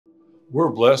We're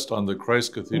blessed on the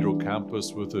Christ Cathedral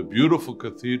campus with a beautiful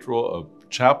cathedral, a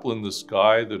chapel in the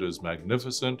sky that is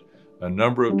magnificent, a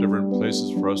number of different places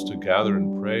for us to gather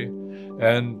and pray.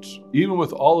 And even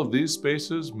with all of these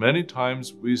spaces, many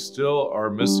times we still are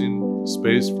missing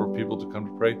space for people to come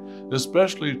to pray,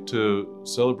 especially to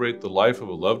celebrate the life of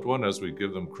a loved one as we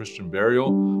give them Christian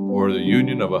burial, or the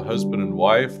union of a husband and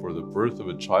wife, or the birth of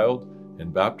a child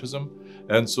in baptism.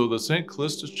 And so the St.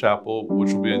 Callistus Chapel,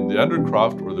 which will be in the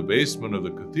undercroft or the basement of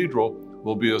the cathedral,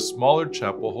 will be a smaller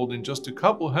chapel holding just a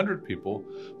couple hundred people,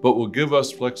 but will give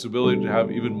us flexibility to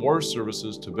have even more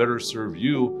services to better serve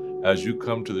you as you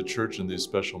come to the church in these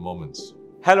special moments.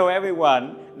 Hello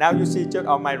everyone. Now you see just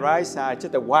on my right side,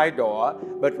 just a wide door,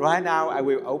 but right now I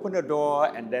will open the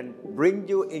door and then bring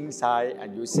you inside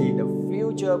and you see the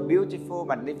future beautiful,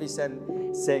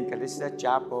 magnificent St. Callistus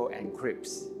Chapel and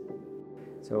Crypts.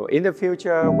 So in the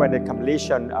future, when the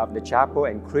completion of the chapel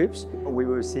and crypts, we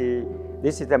will see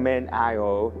this is the main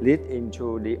aisle lead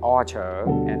into the altar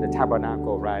and the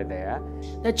tabernacle right there.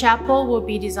 The chapel will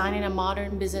be designed in a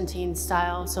modern Byzantine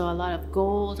style, so a lot of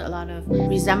gold, a lot of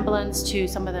resemblance to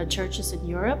some of the churches in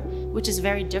Europe, which is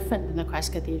very different than the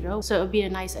Christ Cathedral. So it would be a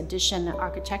nice addition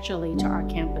architecturally to our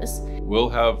campus. We'll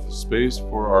have space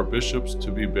for our bishops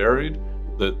to be buried,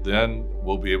 that then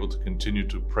we'll be able to continue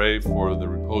to pray for the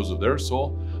repose of their soul,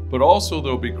 but also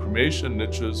there'll be cremation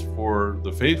niches for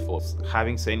the faithful.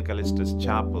 Having St. Callistus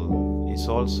Chapel is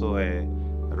also a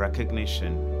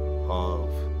recognition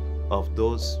of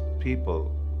those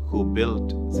people who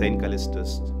built St.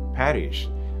 Callistus Parish,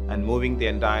 and moving the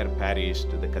entire parish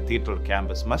to the cathedral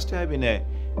campus must have been a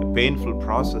painful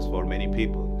process for many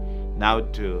people. Now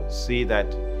to see that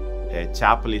a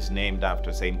chapel is named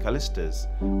after St. Callistus,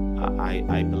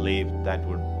 I believe that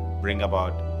would bring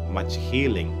about much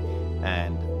healing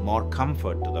and more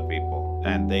comfort to the people,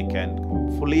 and they can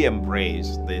fully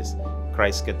embrace this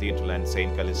Christ Cathedral and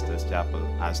St. Callistus Chapel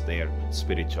as their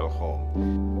spiritual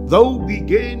home. Though we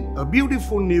gained a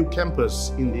beautiful new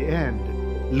campus in the end,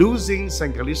 losing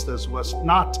St. Callistus was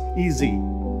not easy.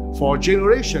 For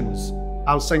generations,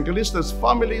 our St. Callistus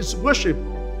families worship,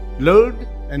 learned,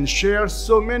 and share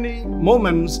so many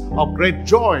moments of great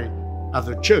joy at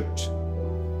the church.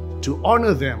 To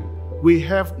honor them, we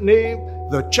have named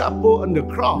the chapel and the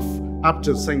croft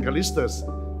after St. Callistus,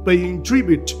 paying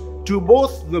tribute to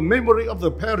both the memory of the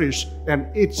parish and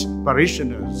its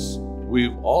parishioners.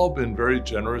 We've all been very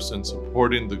generous in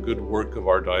supporting the good work of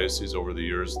our diocese over the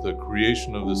years, the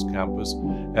creation of this campus,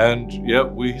 and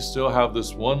yet we still have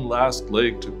this one last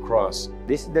leg to cross.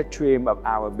 This is the dream of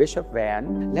our Bishop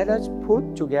Van. Let us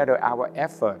put together our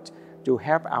effort to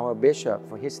help our bishop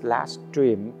for his last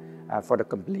dream for the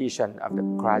completion of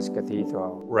the Christ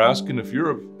Cathedral. We're asking if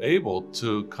you're able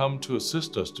to come to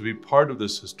assist us, to be part of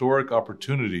this historic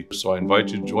opportunity. So I invite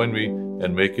you to join me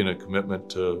in making a commitment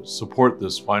to support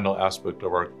this final aspect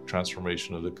of our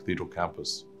transformation of the Cathedral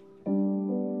campus.